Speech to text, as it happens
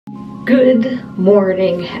Good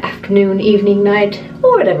morning, afternoon, evening, night,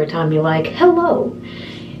 or whatever time you like. Hello,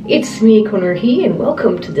 it's me, Konaruhi, and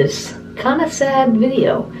welcome to this kinda sad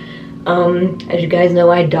video. As you guys know,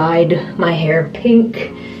 I dyed my hair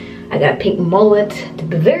pink. I got a pink mullet at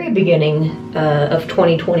the very beginning of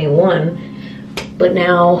 2021, but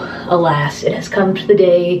now, alas, it has come to the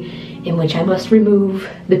day in which I must remove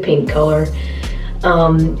the pink color.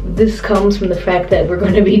 This comes from the fact that we're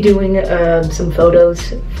going to be doing some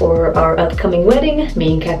photos for our upcoming wedding,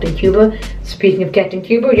 me and Captain Cuba. Speaking of Captain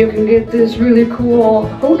Cuba, you can get this really cool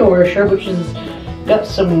Hodor shirt, which has got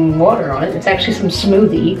some water on it. It's actually some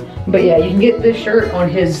smoothie. But yeah, you can get this shirt on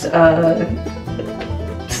his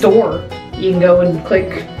store. You can go and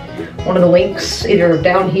click one of the links, either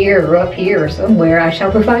down here or up here or somewhere. I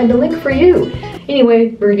shall provide the link for you.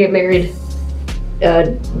 Anyway, we're gonna get married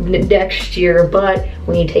next year, but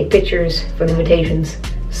we need to take pictures for the invitations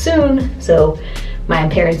soon, so my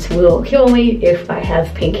parents will kill me if I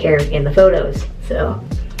have pink hair in the photos. So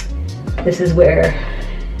this is where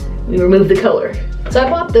we remove the color. So I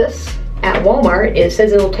bought this at Walmart. It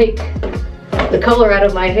says it'll take the color out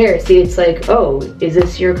of my hair. See, it's like, oh, is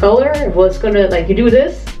this your color? Well, it's gonna, like, you do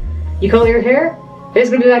this, you color your hair,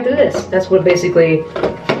 it's gonna do back to this. That's what basically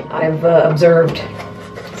I've observed.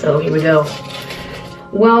 So here we go.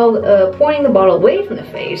 While pointing the bottle away from the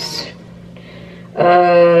face,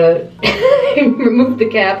 remove the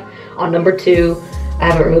cap on number 2. I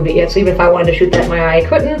haven't removed it yet, so even if I wanted to shoot that in my eye, I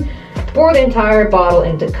couldn't. Pour the entire bottle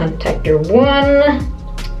into contactor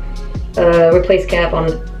 1. Replace cap on,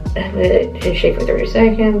 shake for 30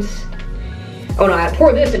 seconds. Oh no, I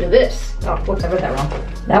pour this into this. Oh, whoops, I read that wrong.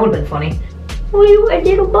 That would've been funny. Oh, a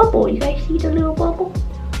little bubble. You guys see the little bubble?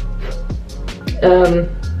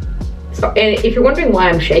 And if you're wondering why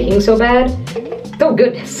I'm shaking so bad, oh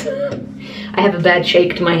goodness. I have a bad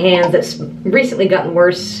shake to my hands that's recently gotten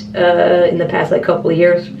worse in the past like couple of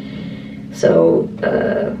years. So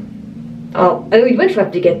I'll eventually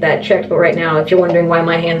have to get that checked, but right now, if you're wondering why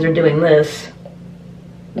my hands are doing this,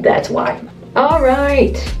 that's why. All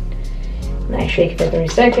right, nice shake for 30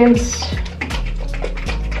 seconds.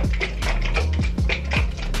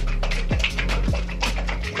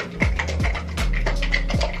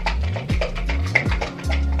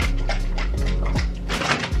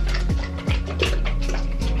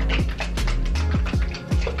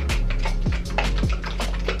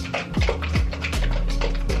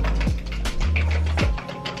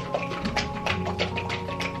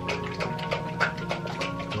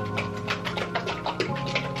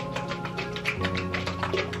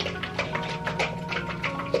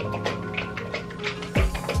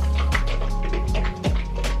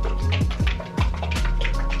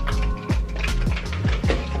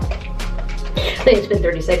 I think it's been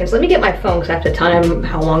 30 seconds. Let me get my phone because I have to time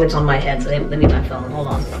how long it's on my head. So let me get my phone. Hold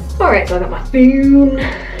on. All right, so I got my phone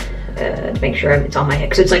to make sure it's on my head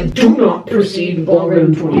because it's like, do not proceed longer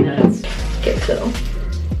than 20 minutes. Okay, so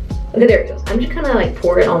okay, there it goes. I'm just kind of like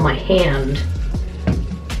pour it on my hand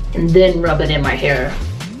and then rub it in my hair.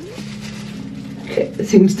 Okay, it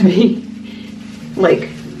seems to be like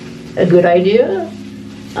a good idea.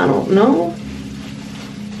 I don't know.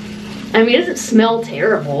 I mean, it doesn't smell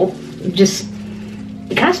terrible. It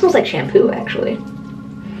kind of smells like shampoo, actually.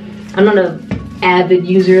 I'm not an avid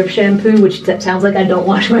user of shampoo, which sounds like I don't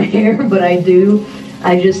wash my hair, but I do.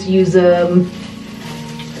 I just use a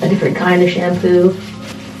different kind of shampoo,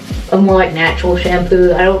 a more like natural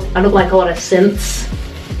shampoo. I don't like a lot of scents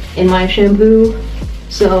in my shampoo,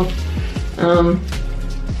 so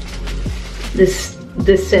this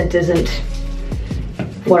scent isn't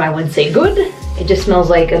what I would say good. It just smells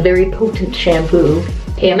like a very potent shampoo.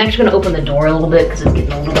 Okay, I'm actually gonna open the door a little bit because it's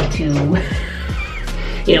getting a little bit too,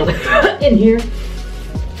 you know, in here.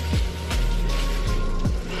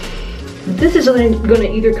 This is gonna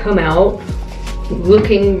either come out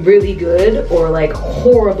looking really good or like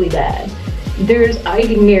horribly bad. I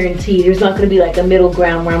can guarantee there's not gonna be like a middle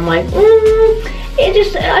ground where I'm like, I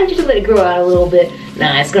just let it grow out a little bit.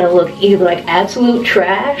 Nah, it's gonna look either like absolute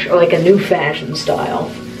trash or like a new fashion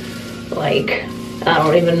style. Like, I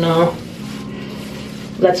don't even know.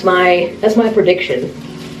 That's my prediction.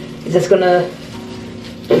 Is it's gonna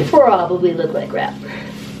probably look like crap.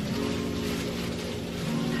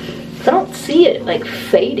 I don't see it like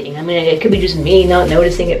fading. I mean, it could be just me not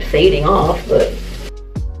noticing it fading off, but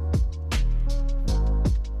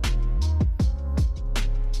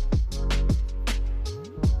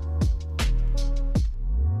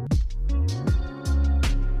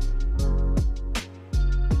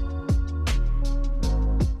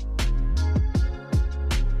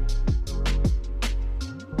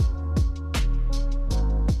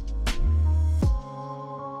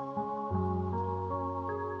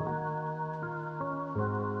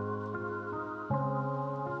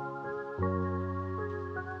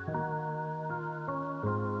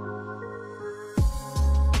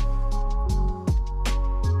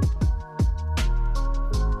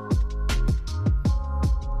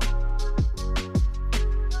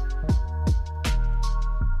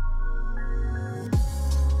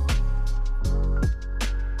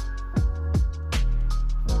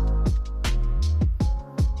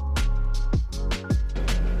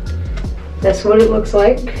that's what it looks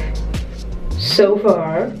like so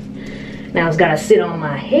far. Now it's gotta sit on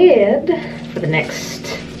my head for the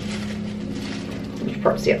next,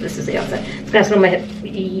 yeah, this is the outside. It's gotta sit on my head.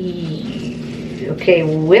 Okay,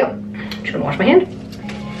 well, I'm just gonna wash my hand.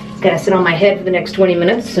 It's gotta sit on my head for the next 20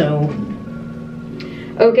 minutes, so.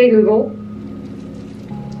 Okay, Google.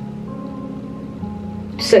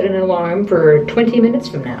 Set an alarm for 20 minutes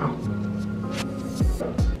from now.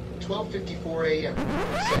 12:54 a.m.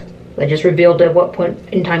 Set. I just revealed at what point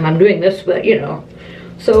in time I'm doing this, but you know.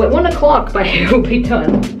 So at 1 o'clock my hair will be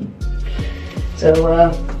done. So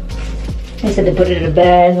I said to put it in a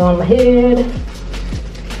bag on my head.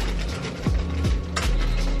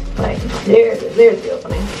 Right, there's the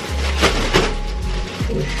opening.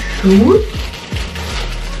 Whoop.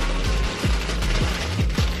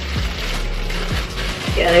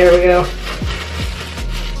 Yeah, there we go.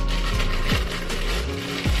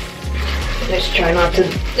 Let's try not to,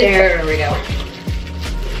 there we go.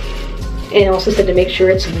 And also said to make sure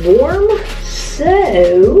it's warm,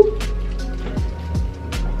 so,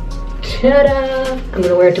 ta-da! I'm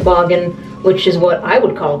gonna wear a toboggan, which is what I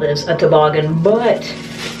would call this, a toboggan, but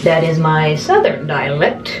that is my southern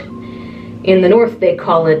dialect. In the north they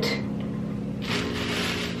call it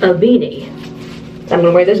a beanie. So I'm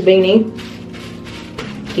gonna wear this beanie,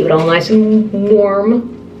 keep it all nice and warm.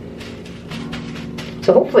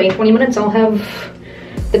 So hopefully in 20 minutes I'll have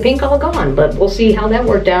the pink all gone, but we'll see how that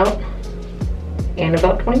worked out in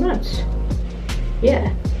about 20 minutes.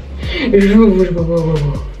 Yeah.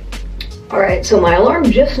 All right, so my alarm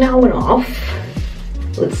just now went off.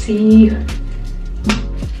 Let's see.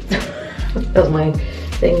 That was my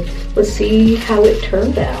thing. Let's see how it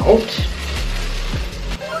turned out.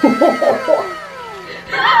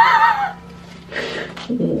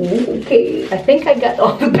 Okay, I think I got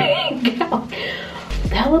all the pink out.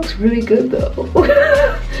 That looks really good though.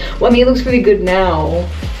 Well, I mean, it looks really good now,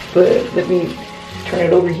 but let me turn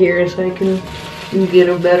it over here so I can get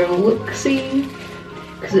a better look, see?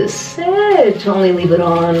 Because it said to only leave it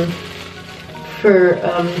on for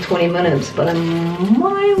 20 minutes, but I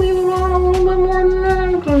might leave it on a little bit more than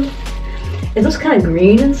that because it looks kind of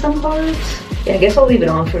green in some parts. Yeah, I guess I'll leave it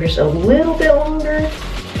on for just a little bit longer.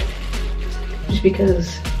 Just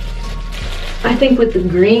because I think with the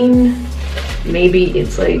green, maybe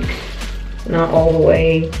it's like not all the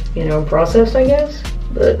way, you know, processed, I guess.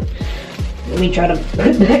 But let me try to put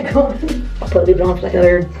it back on. I'll probably leave it on for like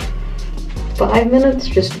another 5 minutes,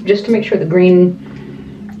 just to make sure the green,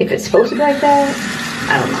 if it's supposed to be like that,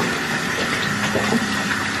 I don't know.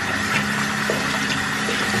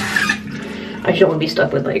 I just don't want to be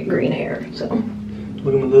stuck with like green hair, so.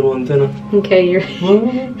 Look at my little antenna. Okay, you're. I'm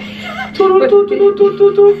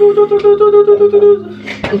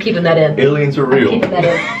keeping that in. Aliens are real. I'm keeping that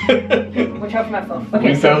in. Watch out for my phone. Okay,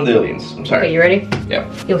 We found the aliens. I'm sorry. Okay, you ready? Yeah.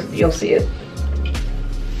 You'll see it.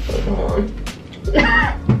 Hold on.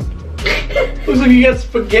 Looks like you got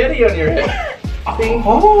spaghetti on your head. See?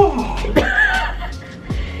 Oh.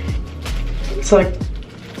 It's like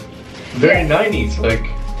very 90s, like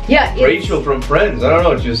Yeah. Rachel from Friends. I don't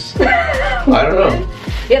know, just I don't know.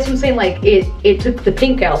 Yeah, that's what I'm saying, like, it took the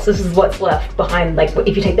pink out, so this is what's left behind, like,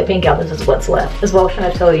 if you take the pink out, this is what's left. That's what I was trying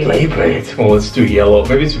to tell you. Like, Well, let's do yellow.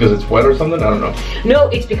 Maybe it's because it's wet or something, I don't know. no,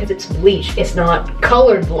 it's because it's bleached. It's not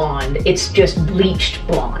colored blonde, it's just bleached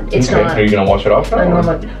blonde. It's Okay, not are you gonna wash it off now? a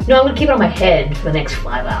normal. No, I'm gonna keep it on my head for the next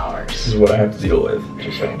 5 hours. This is what I have to deal with,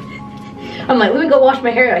 just saying. I'm like, let me go wash my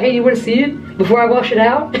hair out. Hey, you wanna see it before I wash it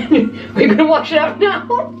out? Are you gonna wash it out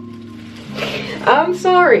now? I'm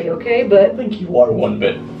sorry, okay, but I think you are one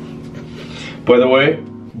bit. By the way,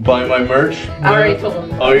 buy my merch. I already told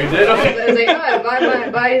him. Oh, you did? I was Okay.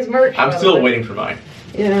 like, buy his merch. I'm still waiting for mine.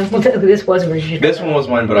 Yeah, well, technically this was originally. This one was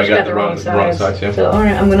mine, but I got the wrong size, yeah. So,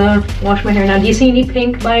 alright, I'm gonna wash my hair now. Do you see any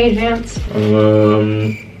pink by any chance?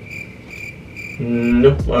 No,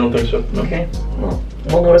 I don't think so. No. Okay, well,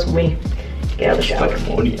 we'll notice when we get out of the shower. It's like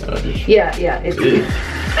ammonia. Just... Yeah, it's...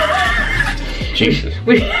 Jesus.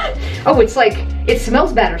 Oh, it's like, it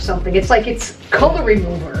smells bad or something. It's like it's color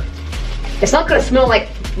remover. It's not gonna smell like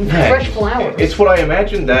fresh flowers. It's what I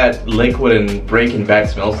imagine that liquid in Breaking Bad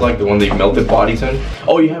smells like, the one they melted bodies in.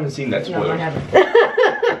 Oh, you haven't seen that, spoiler. No, I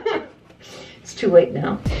haven't. It's too late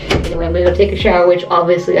now. Anyway, I'm gonna go take a shower, which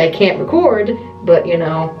obviously I can't record, but you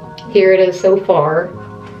know, here it is so far.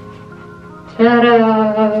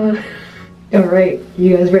 Ta-da! Alright,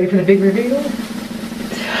 you guys ready for the big reveal?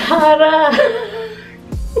 Ta-da!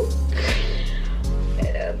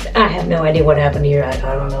 I have no idea what happened here. I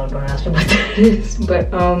don't know, don't ask me about this,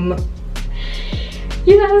 but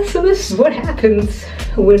yeah, so this is what happens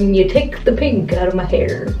when you take the pink out of my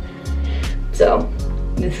hair. So,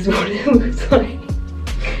 This is what it looks like.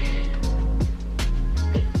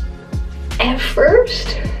 At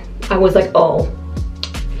first, I was like, oh,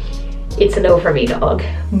 it's a no for me, dog.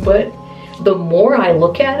 But the more I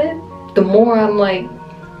look at it, the more I'm like,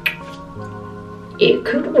 it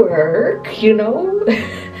could work, you know?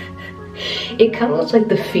 It kind of looks like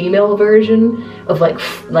the female version of like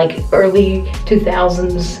early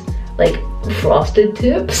 2000s, like frosted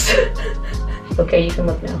tips. Okay, you can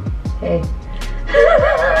look now. Hey.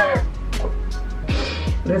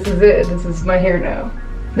 This is it. This is my hair now.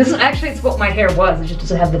 This is actually, it's what my hair was. It just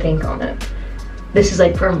doesn't have the pink on it. This is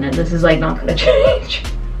like permanent. This is like not gonna change.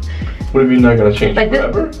 What do you mean not gonna change like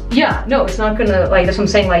forever? Yeah, no, it's not gonna, like, that's what I'm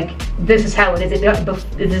saying, like, this is how it is.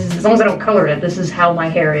 This is, as long as I don't color it, this is how my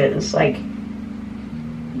hair is. Like,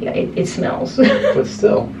 yeah, it smells. But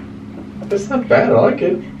still, it's not bad. I like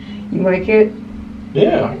it. You like it?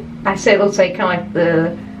 Yeah. I say it looks like kind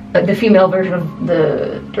of like the female version of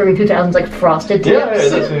the early 2000s, like frosted tips. Yeah,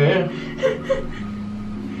 that's it. Yeah.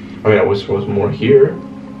 I mean, I wish there was more here.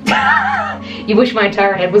 You wish my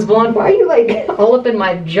entire head was blonde? Why are you like all up in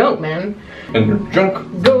my junk, man? And your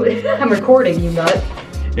junk. Go, I'm recording, you nut.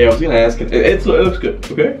 Yeah, I was gonna ask it looks good,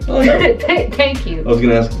 okay? I like it. Thank you. I was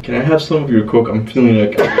gonna ask, can I have some of your Coke? I'm feeling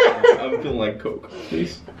like Coke,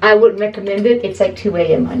 please. I wouldn't recommend it. It's like 2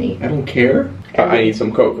 a.m., honey. I don't care. I need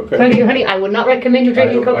some Coke, okay? Honey, I would not recommend you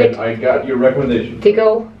drinking Coke. I got your recommendation.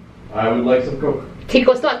 Tico. I would like some Coke.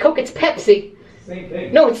 Tico, it's not Coke, it's Pepsi. Same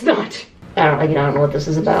thing. No, it's not. I don't know what this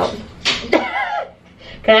is about.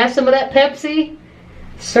 Can I have some of that Pepsi,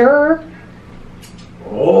 sir?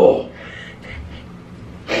 Oh.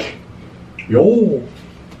 Yo.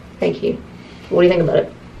 Thank you. What do you think about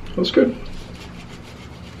it? That's good.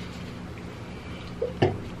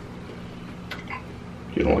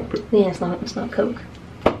 You don't like Pepsi? Yeah, it's not Coke.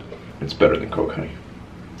 It's better than Coke, honey.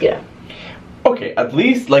 Yeah. Okay, at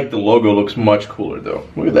least like the logo looks much cooler though.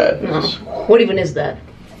 Look at that. What even is that?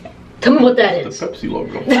 Tell me what that is. The Pepsi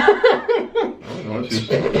logo.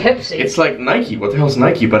 Pepsi. It's like Nike. What the hell is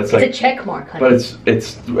Nike? But it's like a check mark, honey. But it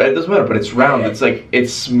doesn't matter. But it's round. It's like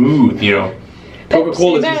it's smooth. You know.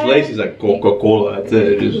 Coca-Cola is just lazy. It's like Coca-Cola. That's it.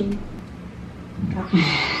 It is.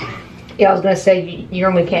 Yeah, I was gonna say you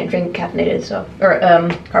normally can't drink caffeinated, so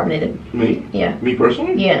carbonated. Me? Yeah. Me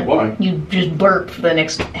personally? Yeah. Why? You just burp for the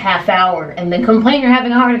next half hour and then complain you're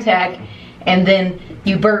having a heart attack, and then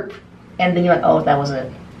you burp, and then you're like, oh, that was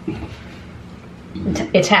it.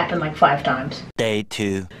 It's happened like 5 times. Day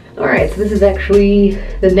 2. Alright, so this is actually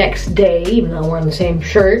the next day, even though we're on the same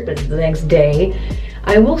shirt, but it's the next day.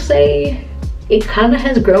 I will say it kind of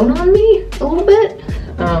has grown on me a little bit.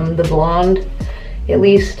 The blonde, at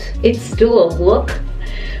least, it's still a look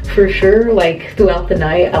for sure. Like throughout the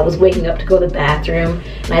night, I was waking up to go to the bathroom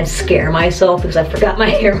and I'd scare myself because I forgot my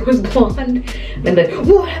hair was blonde. And I'd be like,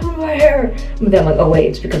 what happened to my hair? But then I'm like, oh wait,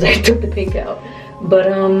 it's because I took the pink out. But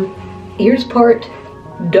here's part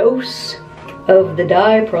dose of the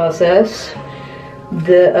dye process.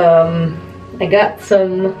 I got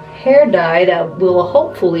some hair dye that will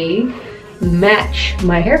hopefully match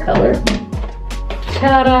my hair color.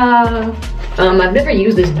 Ta-da! I've never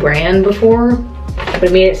used this brand before, but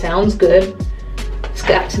I mean, it sounds good. It's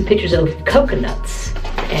got some pictures of coconuts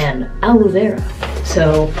and aloe vera.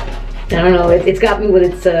 So, I don't know, it's got me with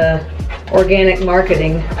its organic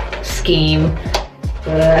marketing scheme.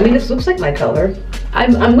 But I mean, this looks like my color.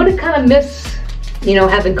 I'm gonna kind of miss, you know,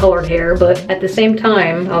 having colored hair, but at the same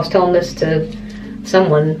time, I was telling this to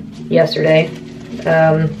someone yesterday.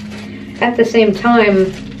 At the same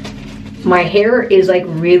time, my hair is like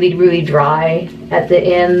really, really dry at the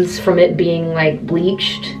ends from it being like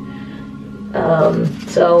bleached.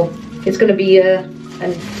 So it's gonna be a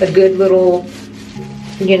good little,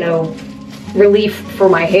 you know, relief for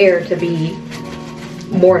my hair to be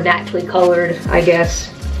more naturally colored, I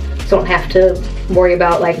guess. So I don't have to worry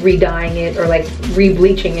about like re-dyeing it or like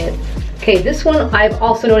re-bleaching it. Okay, this one, I've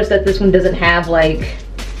also noticed that this one doesn't have like,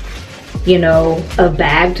 you know, a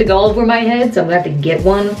bag to go over my head, so I'm gonna have to get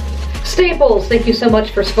one. Staples, thank you so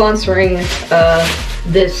much for sponsoring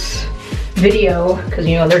this video, because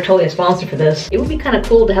you know they're totally a sponsor for this. It would be kind of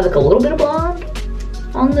cool to have like a little bit of blonde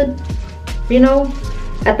on the, you know,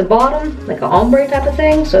 at the bottom, like a ombre type of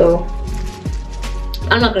thing. So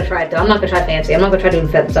I'm not gonna try it though. I'm not gonna try fancy. I'm not gonna try doing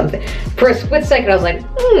something. For a split second, I was like,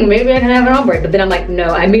 maybe I can have an ombre, but then I'm like, no.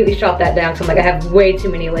 I immediately shot that down because I'm like, I have way too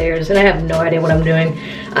many layers and I have no idea what I'm doing.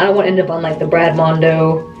 I don't want to end up on like the Brad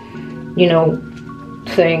Mondo, you know,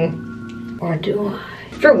 thing. Or do I?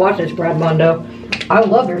 If you're watching this, Brad Mondo, I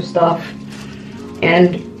love your stuff.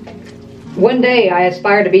 And one day I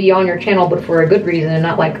aspire to be on your channel, but for a good reason and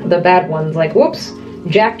not like the bad ones. Like, whoops,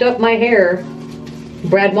 jacked up my hair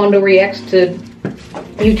Brad Mondo reacts to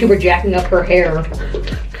YouTuber jacking up her hair.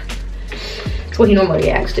 That's what he normally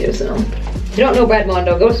reacts to, so. If you don't know Brad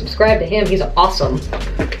Mondo, go subscribe to him. He's awesome.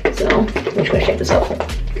 So, I'm just gonna check this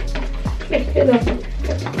out. Here you go.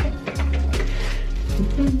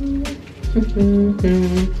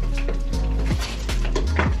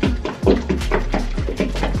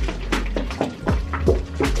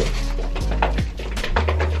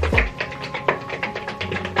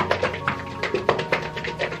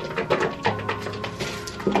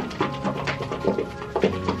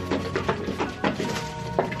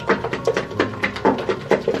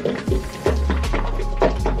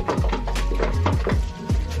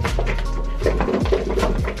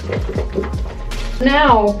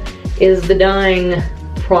 Now is the dyeing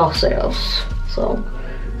process. So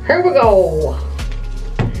here we go.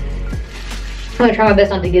 I'm gonna try my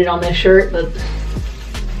best not to get it on this shirt, but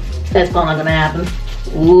that's probably not gonna happen.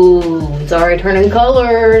 Ooh, it's already turning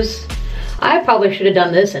colors. I probably should have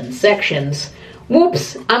done this in sections.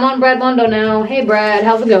 Whoops, I'm on Brad Mondo now. Hey Brad,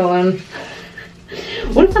 how's it going?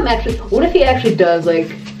 What if he actually does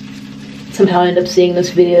like somehow end up seeing this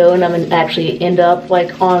video and I'm gonna actually end up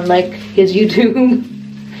like on like his YouTube?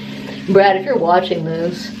 Brad, if you're watching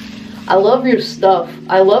this, I love your stuff.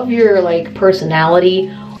 I love your like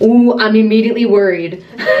personality. Ooh, I'm immediately worried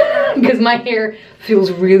because my hair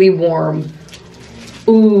feels really warm.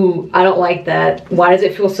 Ooh, I don't like that. Why does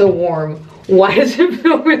it feel so warm? Why does it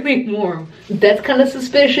feel really warm? That's kind of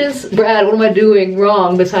suspicious. Brad, what am I doing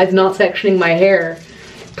wrong besides not sectioning my hair?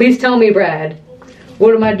 Please tell me, Brad.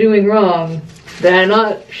 What am I doing wrong? Did I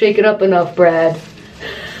not shake it up enough, Brad?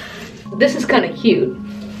 This is kind of cute.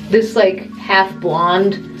 This like half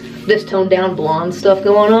blonde, this toned down blonde stuff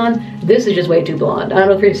going on. This is just way too blonde. I don't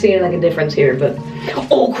know if you're seeing like a difference here, but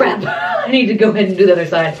oh crap. I need to go ahead and do the other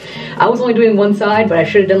side. I was only doing one side, but I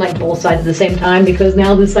should have done like both sides at the same time because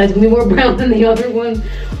now this side's gonna be more brown than the other one.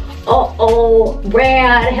 Uh-oh,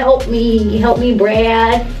 Brad, help me. Help me,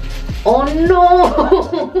 Brad. Oh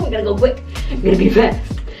no. I gotta go quick. I'm gonna be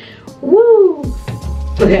fast. Woo.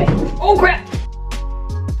 Okay. Oh crap.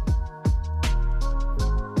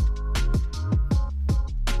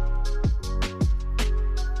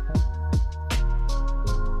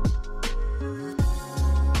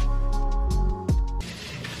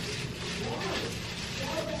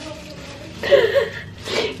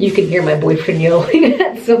 You can hear my boyfriend yelling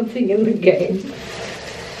at something in the game.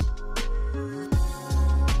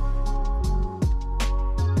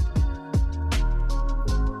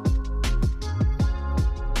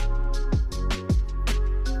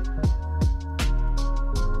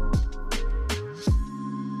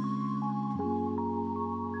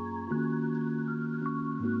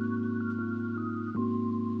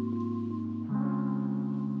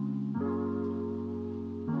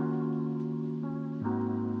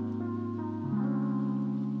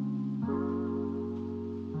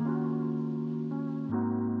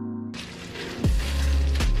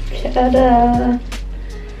 Ta-da!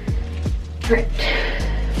 Alright.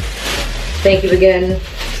 Thank you again,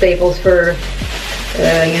 Staples, for,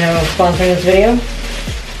 sponsoring this video.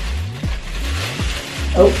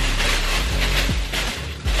 Oh.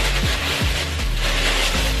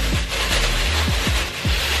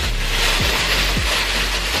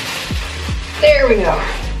 There we go.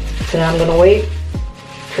 So now I'm gonna wait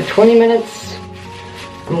for 20 minutes.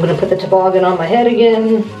 I'm gonna put the toboggan on my head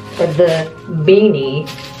again, or the beanie.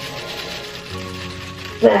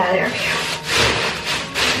 There we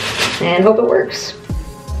go. And hope it works.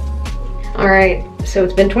 Alright, so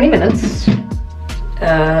it's been 20 minutes.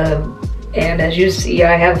 And as you see,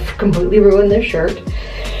 I have completely ruined this shirt.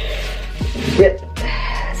 Rip.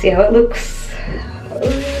 See how it looks?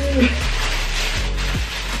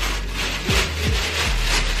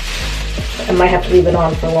 I might have to leave it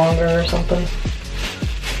on for longer or something.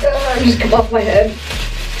 Just come off my head.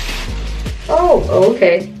 Oh,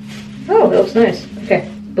 okay. Oh, that looks nice. Okay,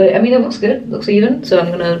 but I mean, it looks good. It looks even. So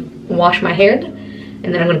I'm gonna wash my head,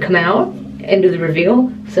 and then I'm gonna come out and do the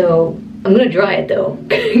reveal. So I'm gonna dry it though,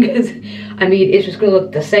 because I mean, it's just gonna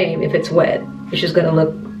look the same if it's wet. It's just gonna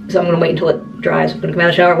look. So I'm gonna wait until it dries. I'm gonna come out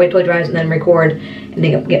of the shower, wait till it dries, and then record, and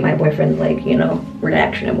then get my boyfriend's like,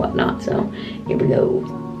 reaction and whatnot. So here we go.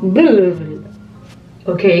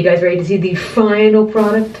 Okay, you guys ready to see the final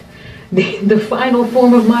product? The final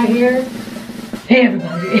form of my hair? Hey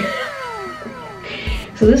everybody.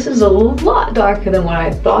 So this is a lot darker than what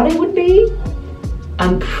I thought it would be.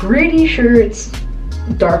 I'm pretty sure it's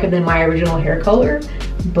darker than my original hair color,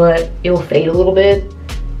 but it'll fade a little bit.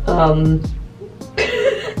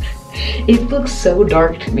 It looks so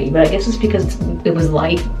dark to me, but I guess it's because it was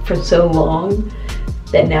light for so long.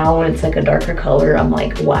 that now when it's like a darker color, I'm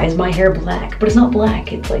like, why is my hair black? But it's not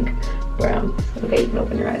black, it's like brown. Okay, you can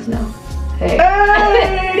open your eyes now. Hey.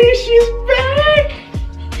 Hey, she's back!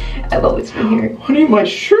 I've always been here. Honey, my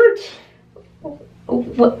shirt!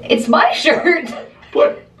 What? It's my shirt!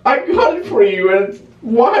 But I got it for you, and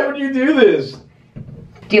why would you do this?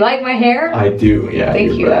 Do you like my hair? I do, yeah.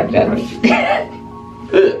 Thank you,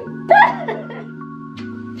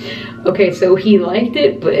 Okay, so he liked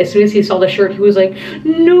it, but as soon as he saw the shirt, he was like,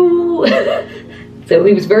 no! So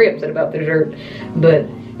he was very upset about the shirt, but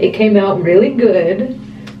it came out really good.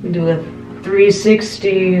 We do a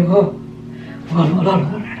 360. Oh.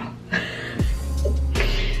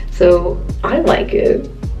 So I like it.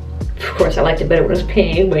 Of course, I liked it better when it was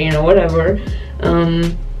pink, but you know, whatever.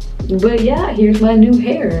 But yeah, here's my new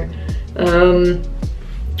hair.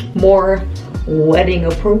 More wedding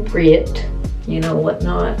appropriate, you know,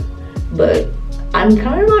 whatnot. But I'm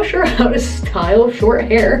kind of not sure how to style short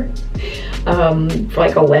hair for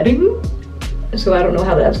like a wedding. So I don't know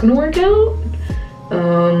how that's gonna work out.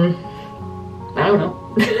 I don't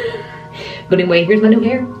know. But anyway, here's my new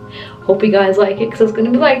hair. Hope you guys like it, because it's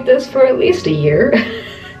gonna be like this for at least a year.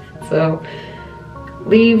 So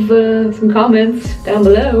leave some comments down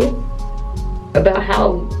below about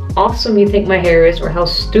how awesome you think my hair is, or how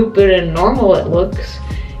stupid and normal it looks.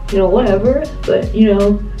 You know, whatever. But you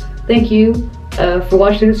know, thank you for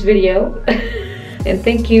watching this video. And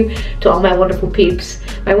thank you to all my wonderful peeps,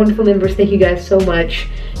 my wonderful members. Thank you guys so much.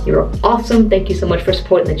 You're awesome. Thank you so much for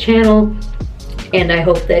supporting the channel. And I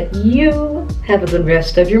hope that you have a good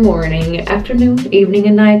rest of your morning, afternoon, evening,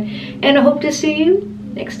 and night. And I hope to see you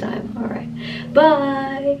next time. All right.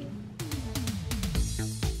 Bye.